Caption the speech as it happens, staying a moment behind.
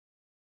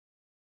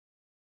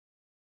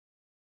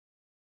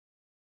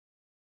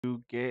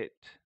to get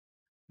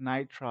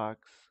Nitrox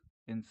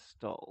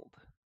installed.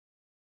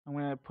 I'm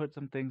going to put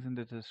some things in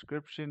the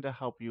description to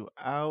help you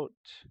out.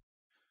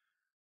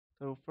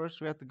 So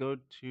first we have to go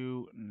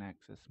to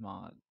Nexus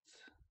Mods,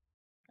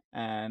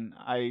 and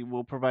I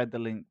will provide the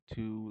link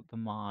to the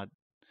mod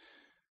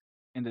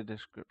in the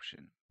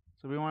description.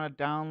 So we want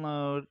to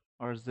download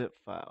our zip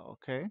file,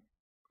 okay?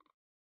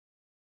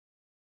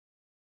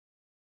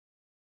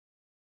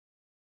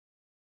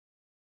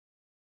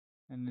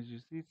 And as you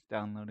see, it's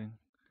downloading.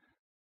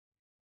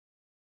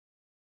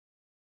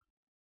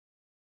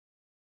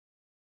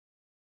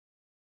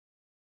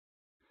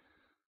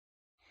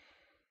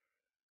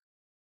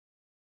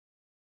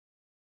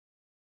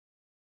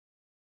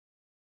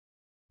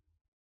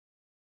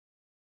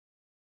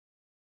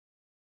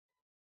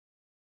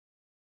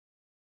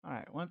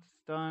 Alright, once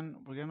it's done,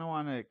 we're going to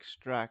want to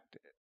extract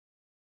it.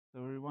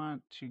 So we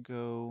want to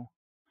go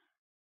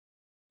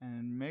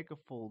and make a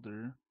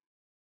folder.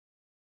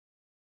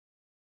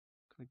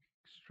 Click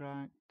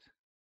extract.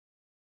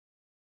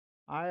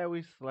 I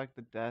always select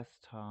the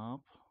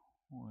desktop,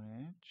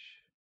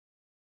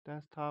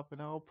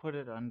 and I'll put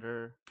it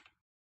under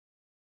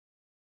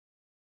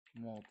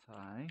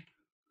multi.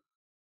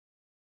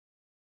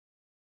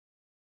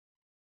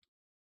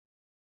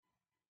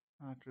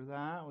 After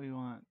that, we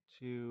want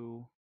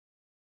to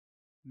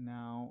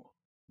now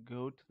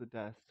go to the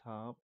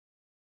desktop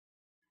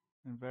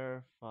and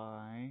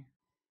verify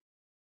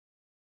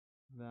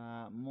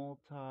that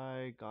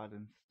multi got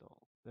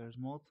installed. There's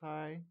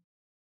multi,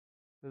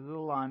 there's a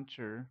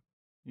launcher.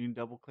 You can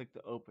double click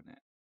to open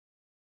it.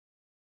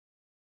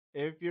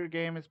 If your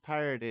game is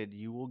pirated,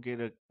 you will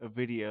get a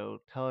video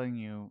telling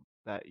you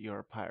that you're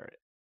a pirate.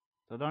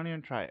 So don't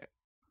even try it.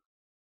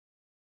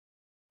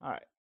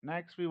 Alright,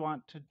 next we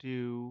want to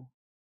do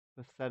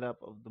the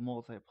setup of the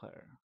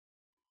multiplayer,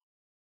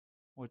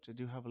 which I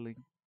do have a link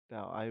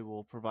that I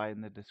will provide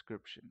in the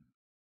description.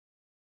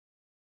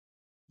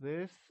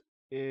 This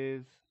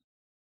is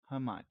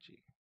Hamachi.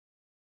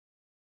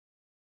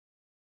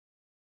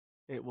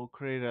 It will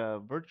create a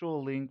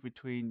virtual link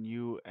between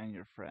you and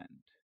your friend.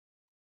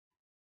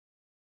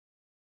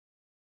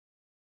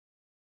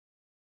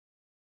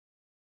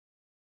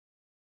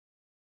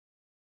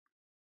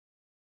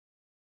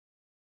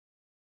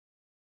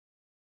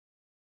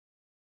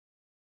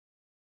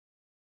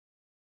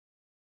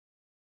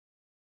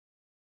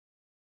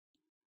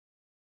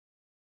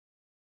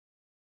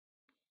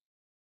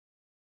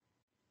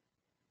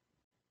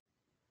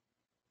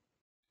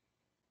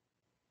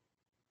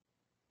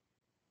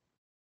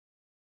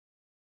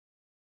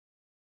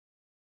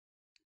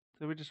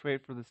 So we just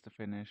wait for this to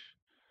finish.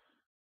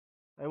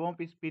 I won't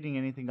be speeding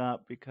anything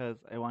up because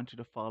I want you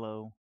to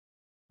follow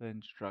the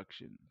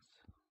instructions.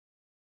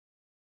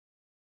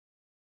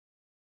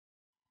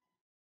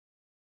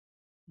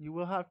 You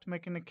will have to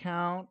make an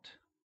account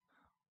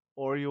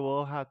or you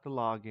will have to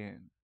log in.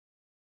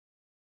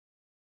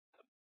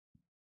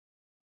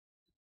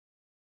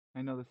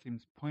 I know this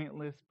seems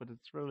pointless, but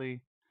it's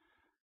really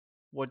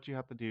what you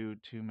have to do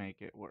to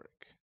make it work.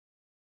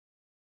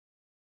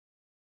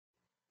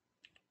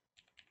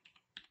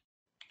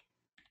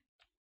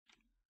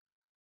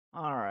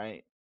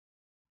 Alright,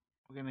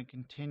 we're going to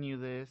continue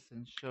this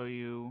and show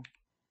you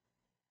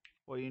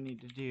what you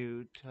need to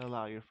do to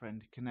allow your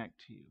friend to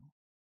connect to you.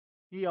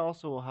 He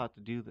also will have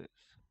to do this.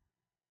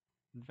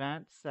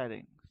 Advanced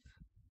settings.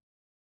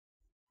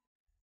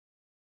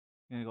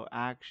 You're going to go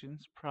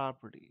actions,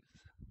 properties.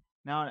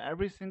 Now, on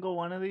every single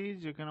one of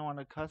these, you're going to want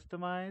to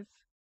customize,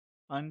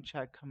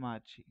 uncheck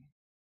Hamachi.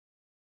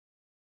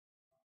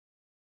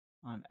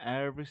 On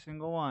every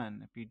single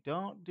one. If you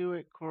don't do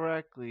it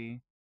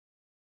correctly,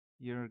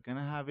 you're going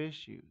to have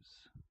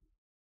issues.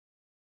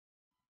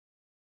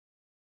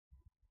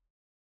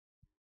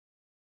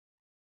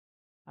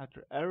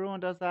 After everyone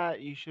does that,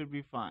 you should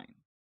be fine.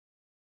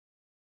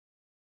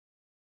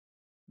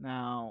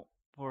 Now,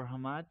 for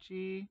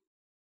Hamachi,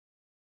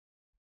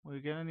 we're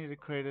going to need to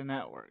create a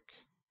network.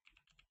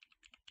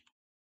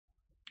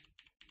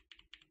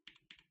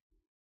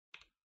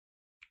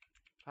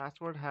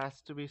 Password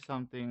has to be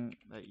something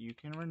that you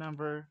can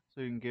remember so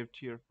you can give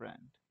to your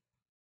friend.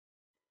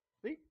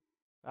 See?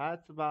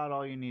 That's about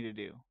all you need to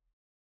do.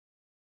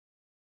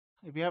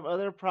 If you have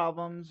other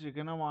problems, you're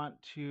going to want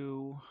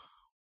to,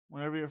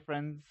 whenever your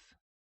friend's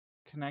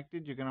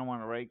connected, you're going to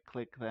want to right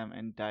click them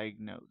and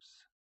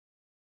diagnose.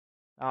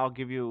 I'll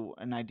give you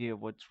an idea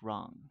of what's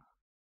wrong.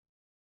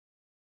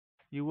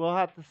 You will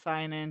have to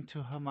sign in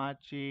to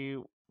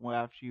Hamachi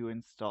after you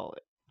install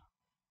it.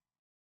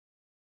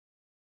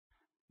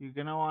 You're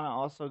going to want to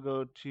also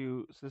go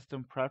to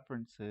System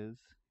Preferences.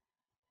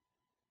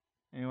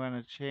 And you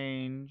want to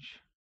change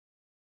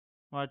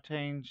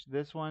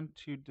this one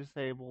to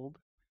disabled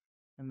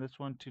and this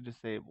one to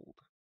disabled.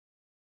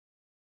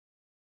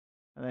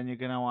 And then you're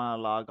going to want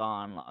to log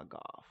on, log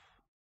off.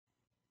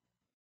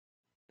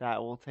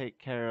 That will take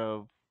care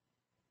of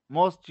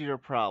most of your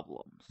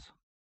problems.